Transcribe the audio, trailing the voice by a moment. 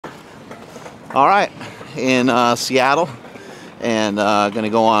All right, in Seattle, and gonna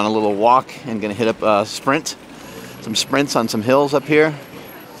go on a little walk and gonna hit up some sprints on some hills up here.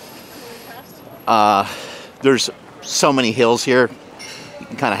 There's so many hills here, you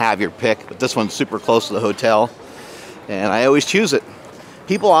can kind of have your pick, but this one's super close to the hotel, and I always choose it.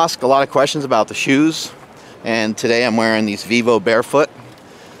 People ask a lot of questions about the shoes, and today I'm wearing these Vivo Barefoot.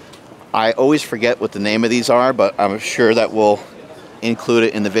 I always forget what the name of these are, but I'm sure that we'll include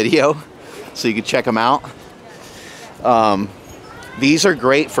it in the video so you can check them out. These are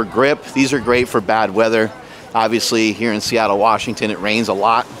great for grip. These are great for bad weather. Obviously here in Seattle, Washington, it rains a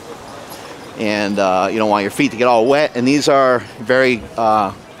lot, and you don't want your feet to get all wet. And these are very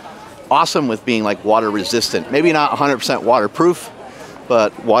awesome with being like water resistant. Maybe not 100% waterproof,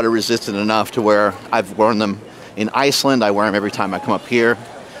 but water resistant enough to where I've worn them in Iceland. I wear them every time I come up here,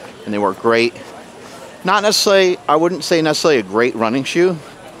 and they work great. Not necessarily, I wouldn't say necessarily a great running shoe,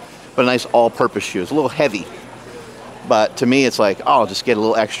 but a nice all-purpose shoe. It's a little heavy, but to me it's like, oh, I'll just get a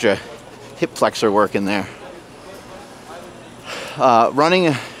little extra hip flexor work in there. Running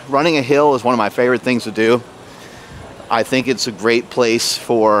a hill is one of my favorite things to do. I think it's a great place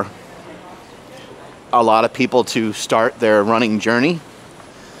for a lot of people to start their running journey.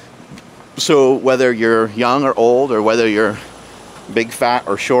 So whether you're young or old, or whether you're big, fat,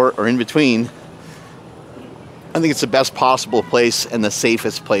 or short, or in between, I think it's the best possible place and the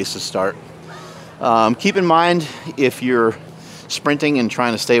safest place to start. Keep in mind, if you're sprinting and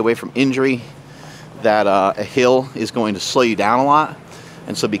trying to stay away from injury, that a hill is going to slow you down a lot,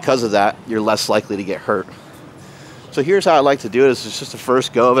 and so because of that, you're less likely to get hurt. So here's how I like to do it. It's just the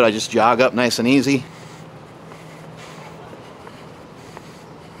first go of it. I just jog up nice and easy.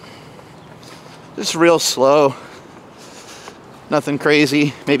 Just real slow. Nothing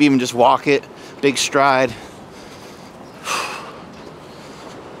crazy. Maybe even just walk it. Big stride.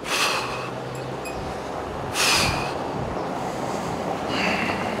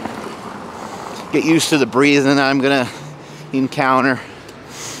 Get used to the breathing I'm gonna encounter.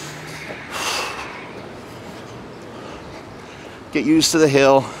 Get used to the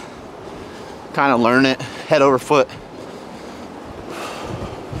hill. Kind of learn it, head over foot.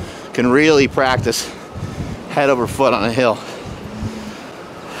 Can really practice head over foot on a hill.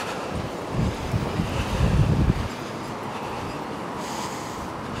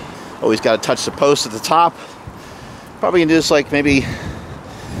 Always got to touch the post at the top. Probably gonna do this like maybe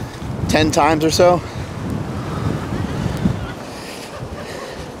 10 times or so.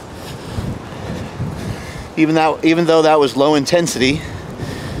 Even though that was low intensity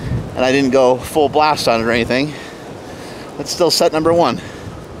and I didn't go full blast on it or anything, that's still set number one.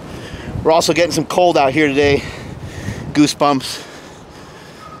 We're also getting some cold out here today. Goosebumps.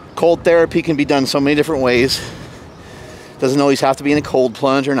 Cold therapy can be done so many different ways. Doesn't always have to be in a cold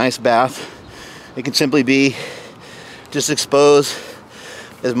plunge or an ice bath. It can simply be just expose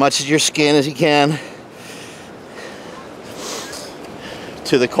as much of your skin as you can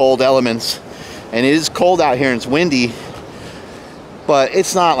to the cold elements. And it is cold out here and it's windy, but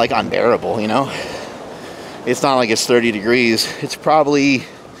it's not like unbearable, you know? It's not like it's 30 degrees. It's probably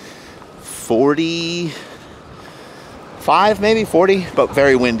 45, maybe 40, but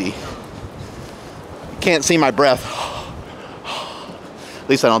very windy. Can't see my breath. At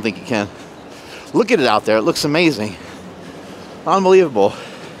least I don't think you can. Look at it out there. It looks amazing. Unbelievable.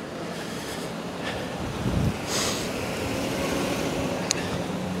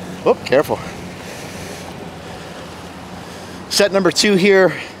 Oh, careful. Set number 2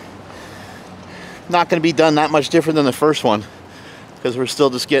 here. Not going to be done that much different than the first one because we're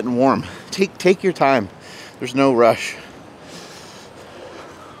still just getting warm. Take your time. There's no rush.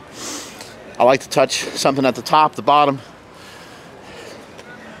 I like to touch something at the top, the bottom.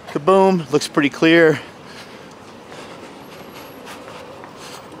 Kaboom. Looks pretty clear.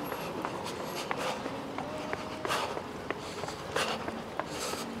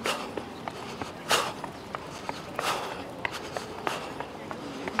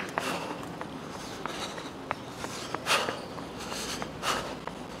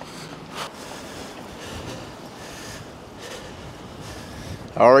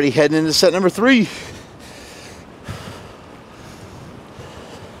 Already heading into set number 3.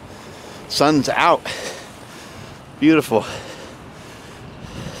 Sun's out. Beautiful.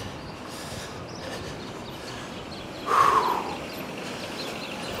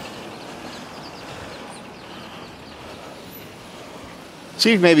 So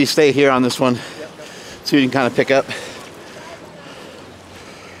you can maybe stay here on this one so you can kind of pick up.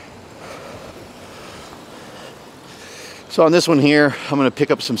 So on this one here, I'm going to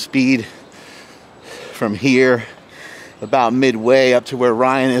pick up some speed from here about midway up to where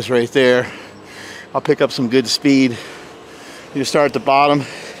Ryan is right there. I'll pick up some good speed. You start at the bottom,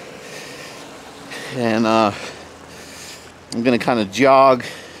 and I'm gonna kind of jog.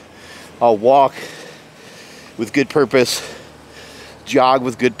 I'll walk with good purpose, jog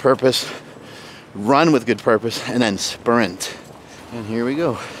with good purpose, run with good purpose, and then sprint. And here we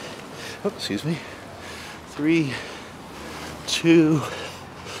go. Oh, excuse me. 3, 2,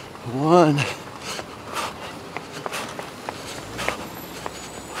 1.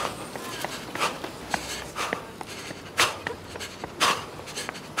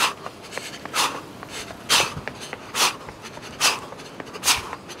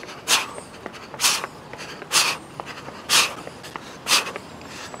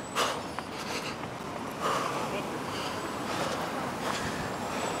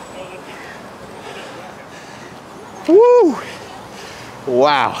 Woo!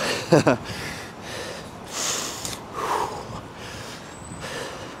 Wow.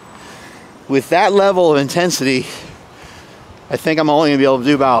 With that level of intensity, I think I'm only gonna be able to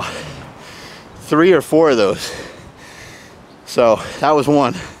do about 3 or 4 of those. So that was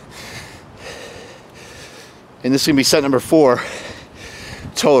one. And this is gonna be set number 4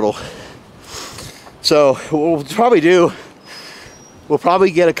 total. So what we'll probably do, we'll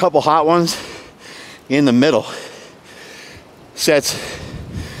probably get a couple hot ones in the middle. Sets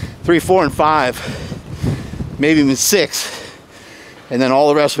 3, 4, and 5, maybe even 6, and then all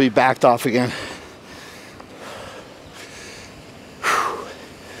the rest will be backed off again.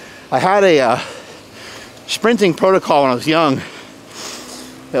 I had a sprinting protocol when I was young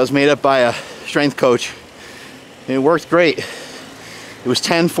that was made up by a strength coach, and it worked great. It was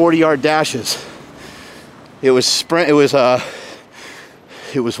 10 40-yard dashes. It was sprint. It was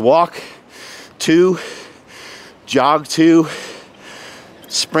walk 2, jog 2,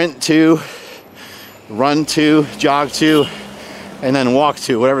 sprint 2, run 2, jog 2, and then walk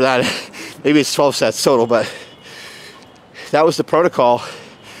 2, whatever that is. Maybe it's 12 sets total, but that was the protocol,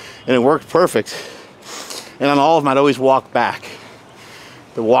 and it worked perfect. And on all of them, I'd always walk back.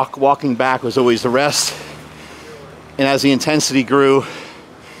 The walking back was always the rest. And as the intensity grew,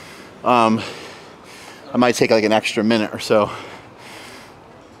 I might take like an extra minute or so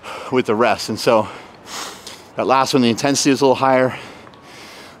with the rest. And so that last one, the intensity was a little higher.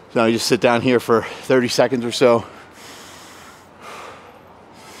 So you just sit down here for 30 seconds or so.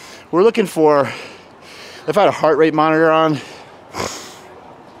 We're looking for, if I had a heart rate monitor on,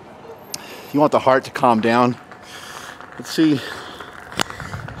 you want the heart to calm down. Let's see.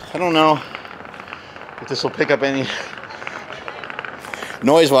 I don't know if this will pick up any,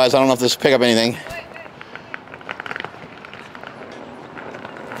 noise-wise, I don't know if this will pick up anything.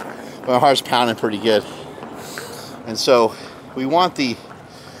 But my heart's pounding pretty good. And so we want the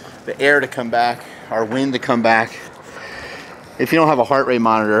air to come back, our wind to come back. If you don't have a heart rate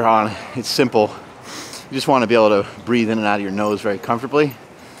monitor on, it's simple. You just want to be able to breathe in and out of your nose very comfortably.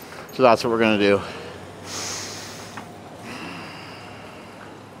 So that's what we're going to do.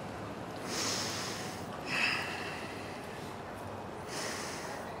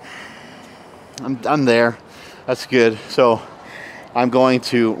 I'm there. That's good. So I'm going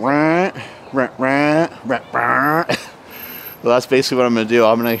to so that's basically what I'm going to do.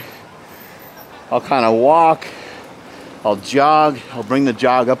 I'll kind of walk, I'll jog, I'll bring the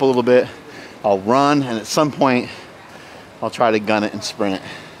jog up a little bit, I'll run, and at some point I'll try to gun it and sprint it.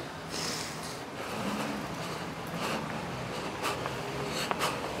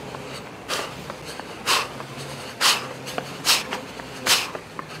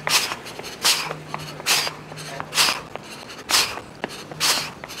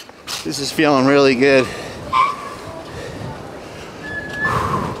 This is feeling really good.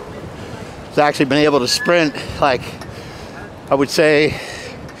 I've actually been able to sprint, like, I would say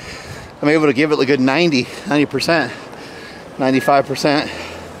I'm able to give it a good 90%, 95%.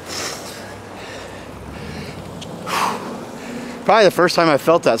 Probably the first time I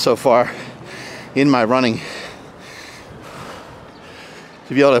felt that so far in my running.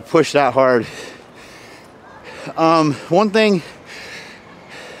 To be able to push that hard.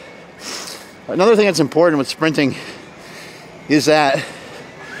 Another thing that's important with sprinting is that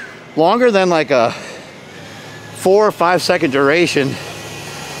longer than like a 4 or 5 second duration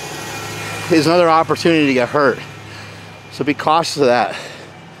is another opportunity to get hurt. So be cautious of that.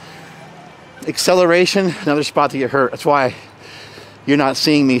 Acceleration, another spot to get hurt. That's why you're not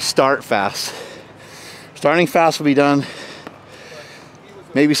seeing me start fast. Starting fast will be done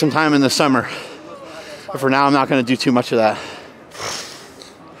maybe sometime in the summer. But for now, I'm not going to do too much of that.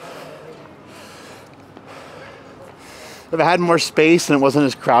 If I had more space and it wasn't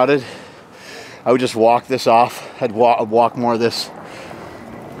as crowded, I would just walk this off. I'd walk more of this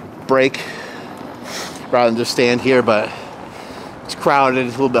break. rather than just stand here, but it's crowded.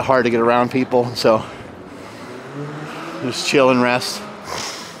 It's a little bit hard to get around people, so just chill and rest.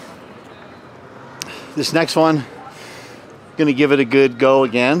 This next one, gonna give it a good go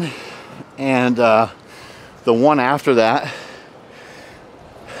again, and the one after that,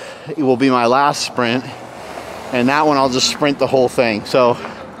 it will be my last sprint, and that one I'll just sprint the whole thing. So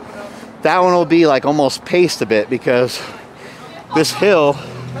that one will be like almost paced a bit, because this hill,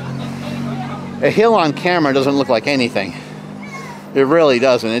 a hill on camera doesn't look like anything. It really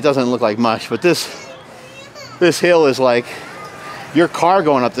doesn't. It doesn't look like much, but this hill is like, your car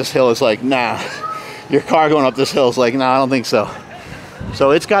going up this hill is like, nah. Your car going up this hill is like, nah, I don't think so.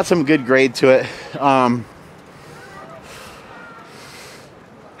 So it's got some good grade to it.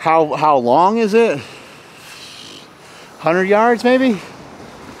 How long is it? 100 yards maybe?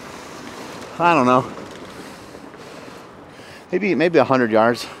 I don't know. Maybe 100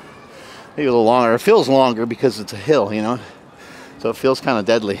 yards. Maybe a little longer. It feels longer because it's a hill, you know? So it feels kind of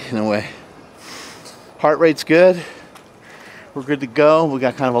deadly in a way. Heart rate's good. We're good to go. We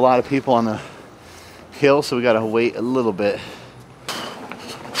got kind of a lot of people on the hill, so we got to wait a little bit.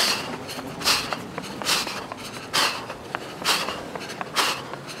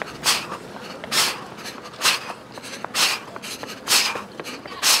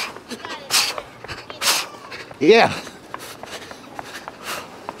 Yeah.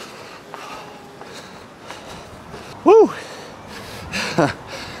 Woo.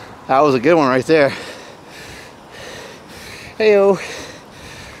 That was a good one right there. Heyo.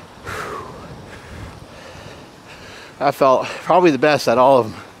 I felt probably the best at all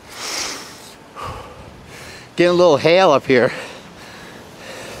of them. Getting a little hail up here.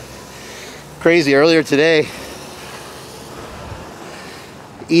 Crazy earlier today.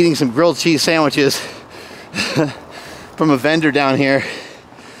 Eating some grilled cheese sandwiches from a vendor down here,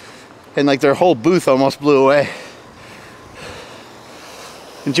 and like their whole booth almost blew away.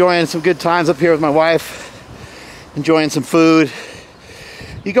 Enjoying some good times up here with my wife. Enjoying some food.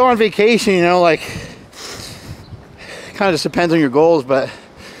 You go on vacation, you know, like, kind of just depends on your goals, but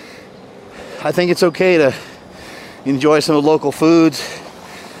I think it's okay to enjoy some of the local foods,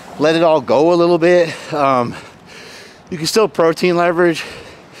 let it all go a little bit. You can still protein leverage,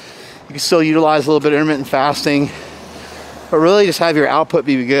 you can still utilize a little bit of intermittent fasting, but really just have your output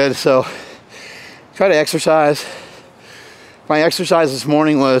be good. So try to exercise. My exercise this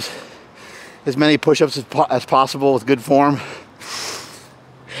morning was as many push-ups as possible with good form.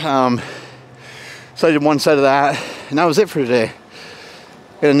 So I did one set of that, and that was it for today.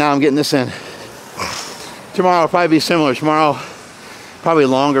 And now I'm getting this in. Tomorrow will probably be similar. Tomorrow, probably a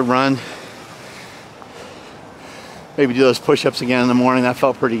longer run. Maybe do those push-ups again in the morning. That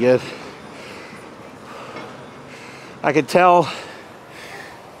felt pretty good. I can tell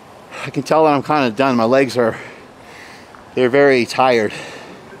that I'm kind of done. My legs they're very tired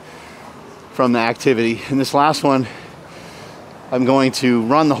from the activity. In this last one, I'm going to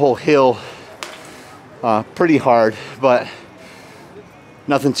run the whole hill pretty hard, but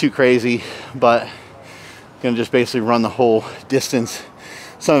nothing too crazy, but gonna just basically run the whole distance.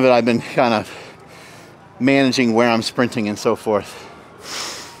 Some of it I've been kind of managing where I'm sprinting and so forth.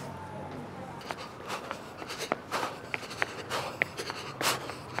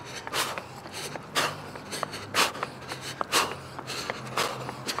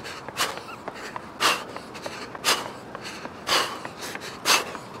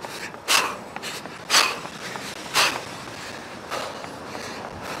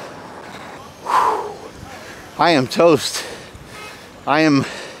 I am toast. I am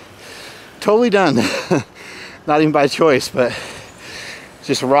totally done. Not even by choice, but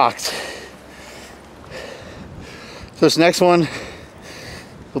just rocked. So this next one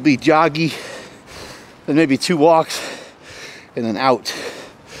will be joggy, then maybe 2 walks, and then out.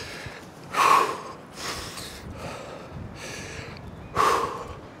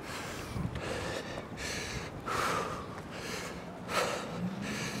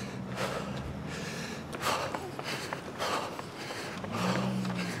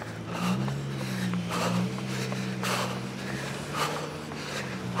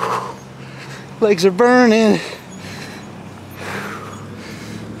 Legs are burning.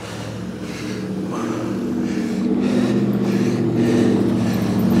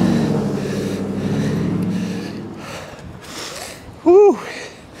 Woo!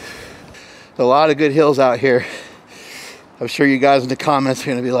 A lot of good hills out here. I'm sure you guys in the comments are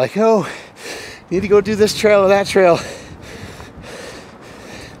gonna be like, oh, you need to go do this trail or that trail.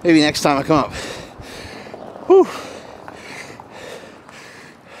 Maybe next time I come up. Woo!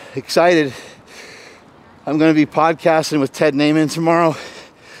 Excited. I'm going to be podcasting with Ted Naiman tomorrow.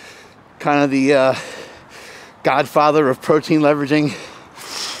 Kind of the godfather of protein leveraging.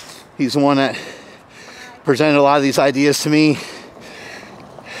 He's the one that presented a lot of these ideas to me,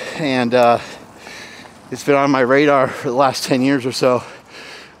 and it's been on my radar for the last 10 years or so.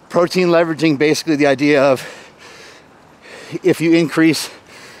 Protein leveraging, basically the idea of if you increase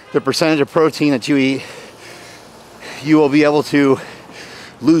the percentage of protein that you eat, you will be able to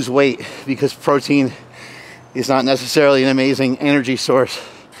lose weight, because protein is not necessarily an amazing energy source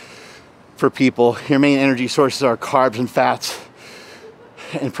for people. Your main energy sources are carbs and fats,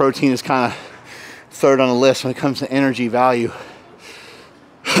 and protein is kind of third on the list when it comes to energy value.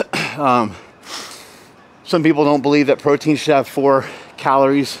 Some people don't believe that protein should have 4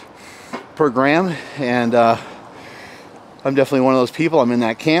 calories per gram, and I'm definitely one of those people. I'm in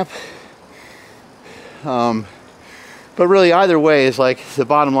that camp. But really, either way, is like, the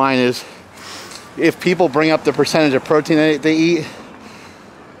bottom line is, if people bring up the percentage of protein they eat,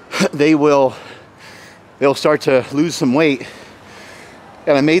 they'll start to lose some weight.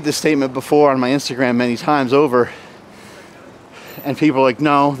 And I made this statement before on my Instagram many times over, and people are like,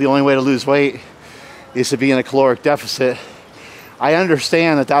 no, the only way to lose weight is to be in a caloric deficit. I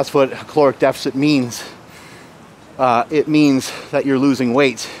understand that that's what a caloric deficit means. It means that you're losing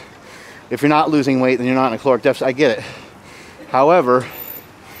weight. If you're not losing weight, then you're not in a caloric deficit. I get it. However,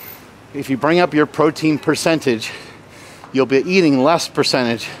 if you bring up your protein percentage, you'll be eating less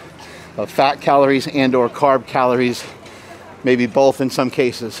percentage of fat calories and or carb calories, maybe both in some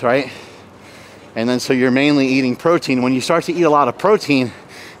cases, right? And then so you're mainly eating protein. When you start to eat a lot of protein,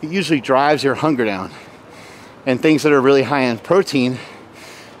 it usually drives your hunger down. And things that are really high in protein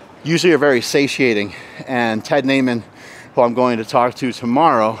usually are very satiating. And Ted Naiman, who I'm going to talk to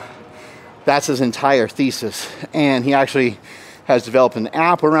tomorrow, that's his entire thesis. And he actually has developed an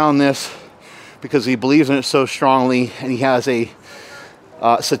app around this because he believes in it so strongly, and he has a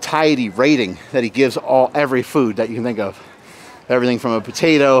satiety rating that he gives every food that you can think of. Everything from a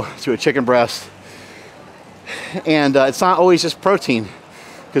potato to a chicken breast. And it's not always just protein,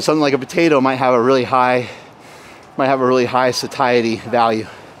 because something like a potato might have a really high satiety value.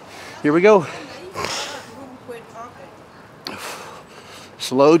 Here we go.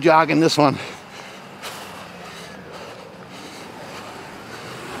 Slow jogging this one.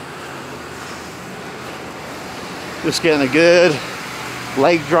 Just getting a good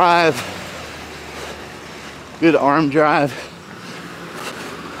leg drive, good arm drive.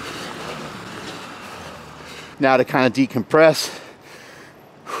 Now to kind of decompress,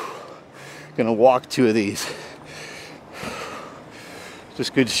 gonna walk 2 of these.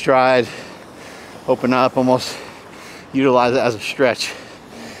 Just good stride, open up, almost utilize it as a stretch.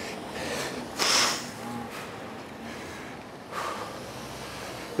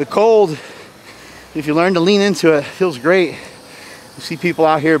 The cold, if you learn to lean into it, feels great. You see people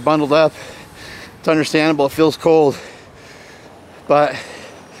out here bundled up. It's understandable, it feels cold. But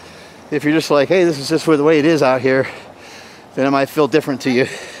if you're just like, hey, this is just the way it is out here, then it might feel different to you.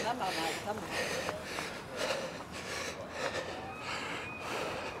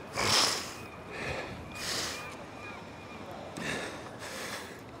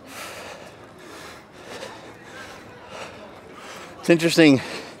 It's interesting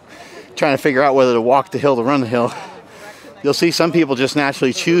trying to figure out whether to walk the hill to run the hill. You'll see some people just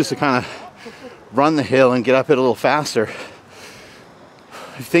naturally choose to kind of run the hill and get up it a little faster.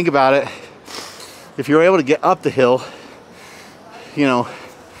 If you think about it, if you're able to get up the hill, you know,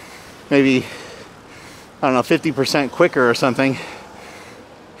 maybe, I don't know, 50% quicker or something,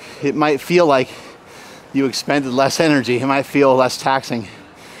 it might feel like you expended less energy. It might feel less taxing,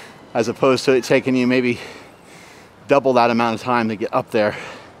 as opposed to it taking you maybe double that amount of time to get up there.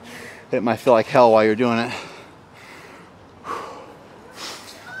 It might feel like hell while you're doing it.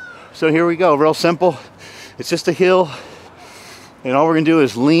 So here we go, real simple. It's just a hill, and all we're gonna do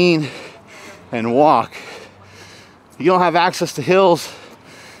is lean and walk. If you don't have access to hills,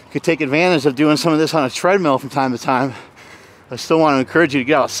 you could take advantage of doing some of this on a treadmill from time to time. I still want to encourage you to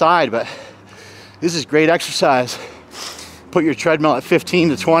get outside, but this is great exercise. Put your treadmill at 15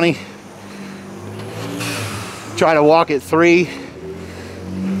 to 20. Try to walk at 3,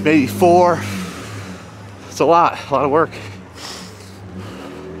 maybe 4. It's a lot of work.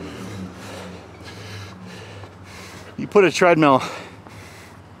 You put a treadmill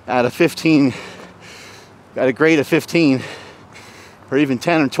at a 15, at a grade of 15, or even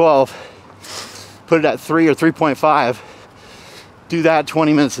 10 or 12, put it at 3 or 3.5, do that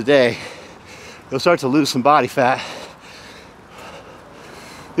 20 minutes a day. You'll start to lose some body fat.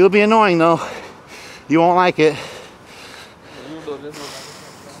 It'll be annoying though. You won't like it.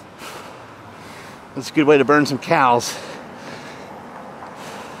 That's a good way to burn some calories.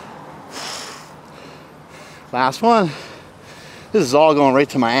 Last one. This is all going right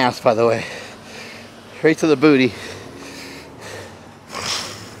to my ass, by the way. Right to the booty.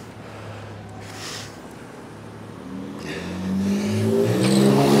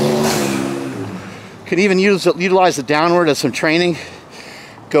 Could even utilize the downward as some training.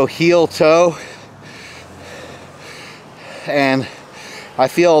 Go heel, toe. And I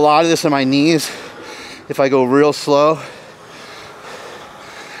feel a lot of this in my knees if I go real slow.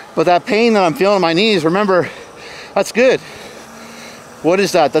 But that pain that I'm feeling in my knees, remember, that's good. What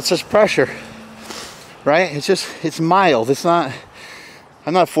is that? That's just pressure, right? It's mild. It's not,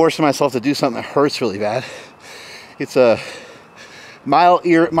 I'm not forcing myself to do something that hurts really bad. It's a mild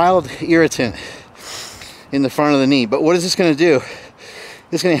irritant in the front of the knee. But what is this gonna do?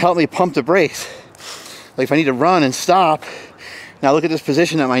 It's gonna help me pump the brakes. Like if I need to run and stop, now look at this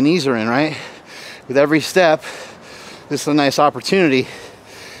position that my knees are in, right? With every step, this is a nice opportunity.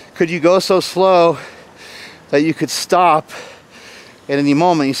 Could you go so slow that you could stop at any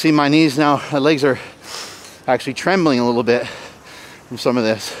moment? You see my knees now, my legs are actually trembling a little bit from some of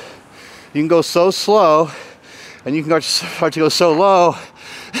this. You can go so slow and you can start to go so low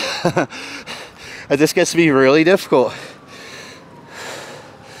that this gets to be really difficult.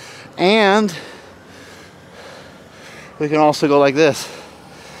 And we can also go like this.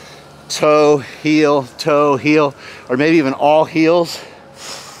 Toe, heel, or maybe even all heels.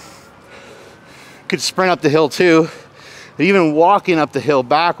 Could sprint up the hill too, but even walking up the hill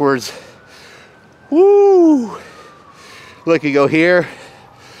backwards, woo! Look, you go here,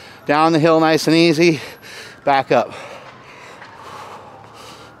 down the hill nice and easy, back up.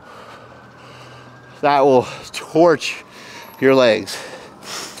 That will torch your legs.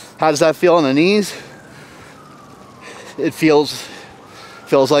 How does that feel in the knees? It feels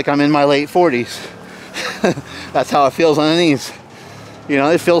like I'm in my late 40s. That's how it feels on the knees. You know,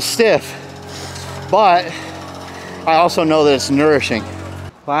 it feels stiff. But I also know that it's nourishing.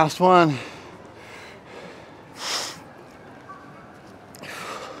 Last one.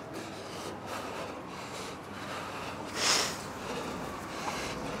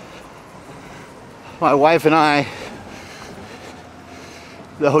 My wife and I,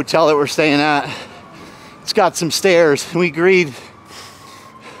 the hotel that we're staying at, it's got some stairs, and we agreed.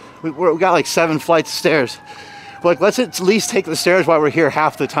 We got like 7 flights of stairs. We're like, let's at least take the stairs while we're here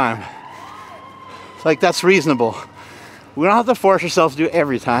half the time. Like, that's reasonable. We don't have to force ourselves to do it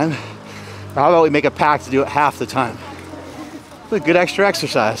every time. How about we make a pact to do it half the time? It's a good extra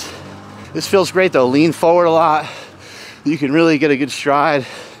exercise. This feels great though. Lean forward a lot. You can really get a good stride.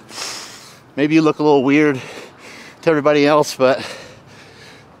 Maybe you look a little weird to everybody else, but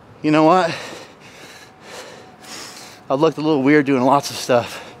you know what? I looked a little weird doing lots of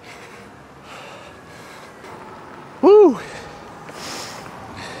stuff. Woo!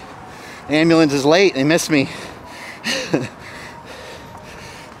 Ambulance is late, they missed me.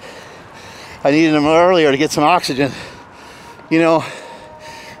 I needed them earlier to get some oxygen. You know,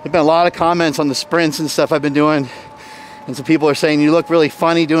 there've been a lot of comments on the sprints and stuff I've been doing, and some people are saying, you look really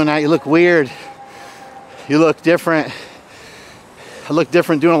funny doing that, you look weird, you look different. I look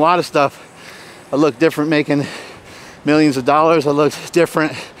different doing a lot of stuff. I look different making millions of dollars. I look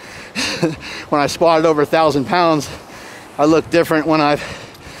different when I squatted over 1,000 pounds. I look different when I've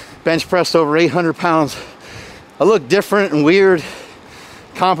bench pressed over 800 pounds. I look different and weird,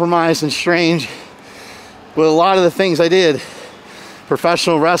 compromised and strange with a lot of the things I did.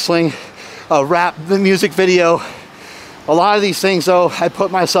 Professional wrestling, a rap music video. A lot of these things though, I put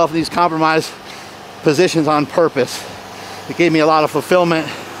myself in these compromised positions on purpose. It gave me a lot of fulfillment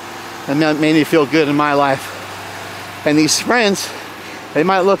and made me feel good in my life. And these sprints, they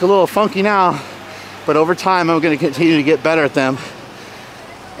might look a little funky now, but over time I'm going to continue to get better at them.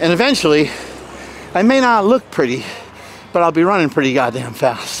 And eventually, I may not look pretty, but I'll be running pretty goddamn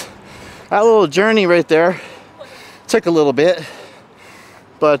fast. That little journey right there took a little bit,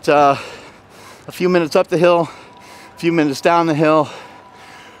 but a few minutes up the hill, a few minutes down the hill,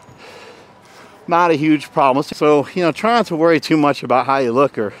 not a huge problem. So, you know, try not to worry too much about how you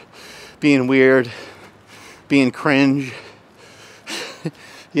look or being weird, being cringe.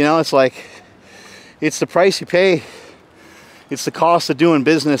 You know, it's like, it's the price you pay. It's the cost of doing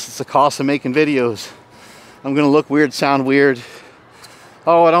business. It's the cost of making videos. I'm gonna look weird, sound weird.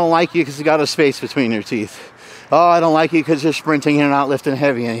 Oh, I don't like you because you got a space between your teeth. Oh, I don't like you because you're sprinting and you're not lifting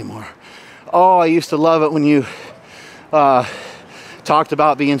heavy anymore. Oh, I used to love it when you talked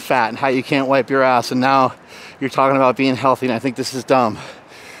about being fat and how you can't wipe your ass, and now you're talking about being healthy, and I think this is dumb.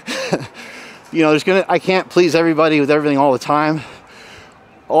 You know, I can't please everybody with everything all the time.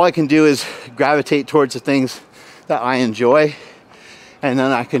 All I can do is gravitate towards the things that I enjoy, and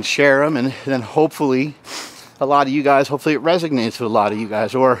then I can share them, and then hopefully a lot of you guys, hopefully it resonates with a lot of you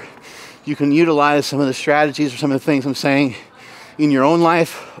guys, or you can utilize some of the strategies or some of the things I'm saying in your own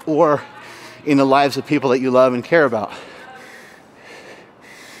life or in the lives of people that you love and care about.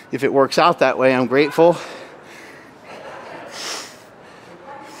 If it works out that way, I'm grateful.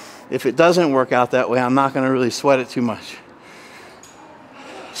 If it doesn't work out that way, I'm not going to really sweat it too much.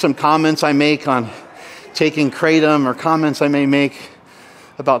 Some comments I make on taking kratom, or comments I may make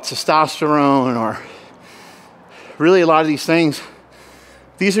about testosterone, or really a lot of these things,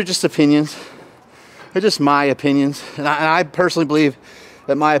 these are just opinions. They're just my opinions. And I personally believe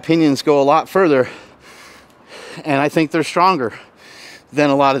that my opinions go a lot further, and I think they're stronger than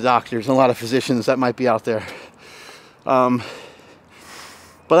a lot of doctors and a lot of physicians that might be out there. But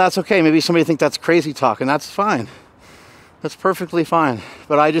that's okay. Maybe somebody thinks that's crazy talk, and that's fine. That's perfectly fine.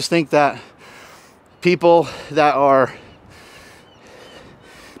 But I just think that people that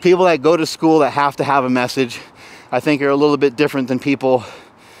go to school that have to have a message, I think are a little bit different than people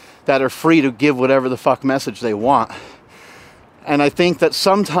that are free to give whatever the fuck message they want. And I think that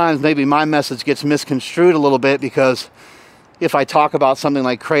sometimes maybe my message gets misconstrued a little bit, because if I talk about something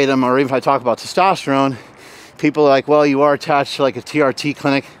like kratom, or even if I talk about testosterone, people are like, well, you are attached to like a TRT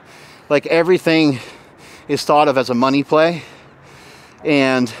clinic. Like, everything is thought of as a money play.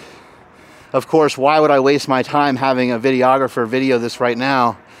 And of course, why would I waste my time having a videographer video this right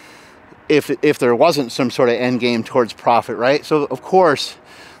now if there wasn't some sort of end game towards profit, right? So of course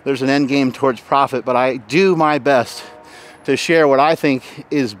there's an end game towards profit, but I do my best to share what I think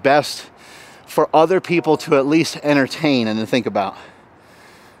is best for other people to at least entertain and to think about.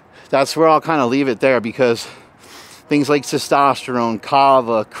 That's where I'll kind of leave it there, because things like testosterone,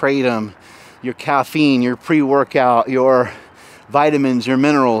 kava, kratom, your caffeine, your pre-workout, your vitamins, your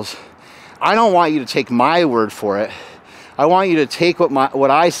minerals, I don't want you to take my word for it. I want you to take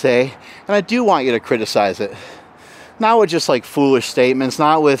what I say, and I do want you to criticize it. Not with just like foolish statements,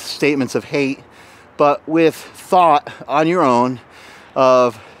 not with statements of hate, but with thought on your own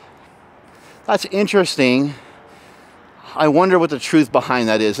of, that's interesting. I wonder what the truth behind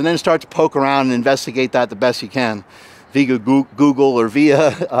that is. And then start to poke around and investigate that the best you can via Google or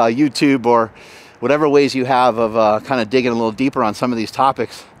via YouTube, or whatever ways you have of kind of digging a little deeper on some of these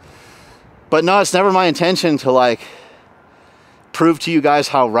topics. But no, it's never my intention to like prove to you guys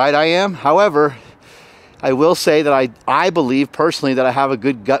how right I am. However, I will say that I believe personally that I have a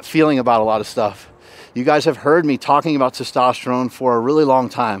good gut feeling about a lot of stuff. You guys have heard me talking about testosterone for a really long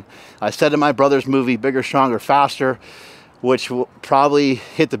time. I said in my brother's movie, Bigger, Stronger, Faster, which will probably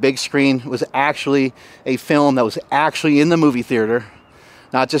hit the big screen, was actually a film that was actually in the movie theater,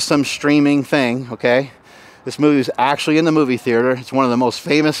 not just some streaming thing, okay? This movie was actually in the movie theater. It's one of the most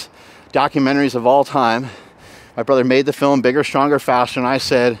famous documentaries of all time. My brother made the film Bigger, Stronger, Faster, and I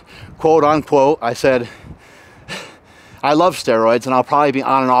said, quote unquote, I said, I love steroids and I'll probably be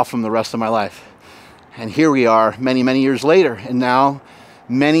on and off them the rest of my life. And here we are many, many years later, and now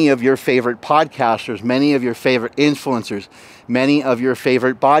many of your favorite podcasters, many of your favorite influencers, many of your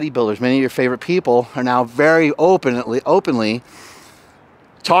favorite bodybuilders, many of your favorite people are now very openly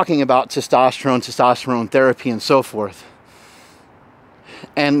talking about testosterone therapy, and so forth.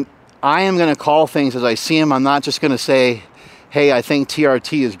 And I am going to call things as I see them. I'm not just going to say, hey, I think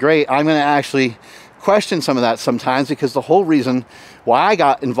TRT is great. I'm going to actually question some of that sometimes, because the whole reason why I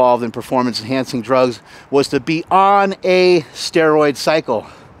got involved in performance enhancing drugs was to be on a steroid cycle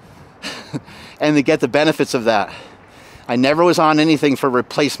and to get the benefits of that. I never was on anything for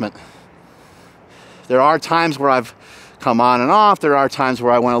replacement. There are times where I've come on and off. There are times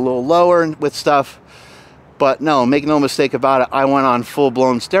where I went a little lower with stuff. But no, make no mistake about it, I went on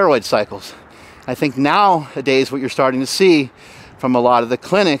full-blown steroid cycles. I think nowadays what you're starting to see from a lot of the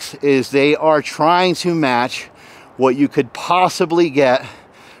clinics is they are trying to match what you could possibly get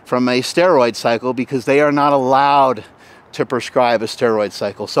from a steroid cycle, because they are not allowed to prescribe a steroid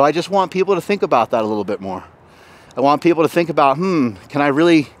cycle. So I just want people to think about that a little bit more. I want people to think about, can I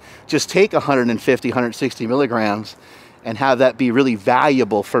really just take 150, 160 milligrams and have that be really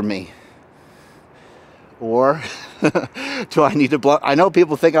valuable for me? Or do I need to I know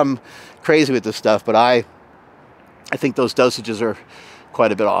people think I'm crazy with this stuff, but I think those dosages are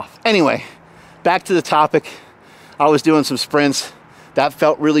quite a bit off. Anyway, back to the topic. I was doing some sprints. That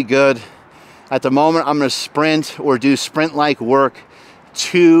felt really good. At the moment, I'm going to sprint or do sprint-like work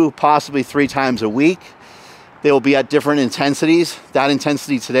 2, possibly 3 times a week. They will be at different intensities. That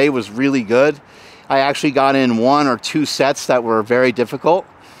intensity today was really good. I actually got in 1 or 2 sets that were very difficult.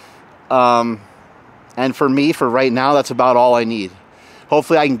 And for me, for right now, that's about all I need.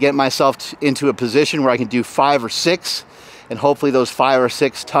 Hopefully I can get myself into a position where I can do 5 or 6, and hopefully those 5 or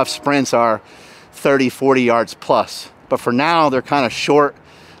 6 tough sprints are 30, 40 yards plus. But for now, they're kind of short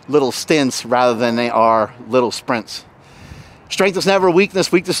little stints rather than they are little sprints. Strength is never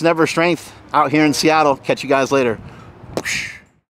weakness, weakness is never strength. Out here in Seattle. Catch you guys later.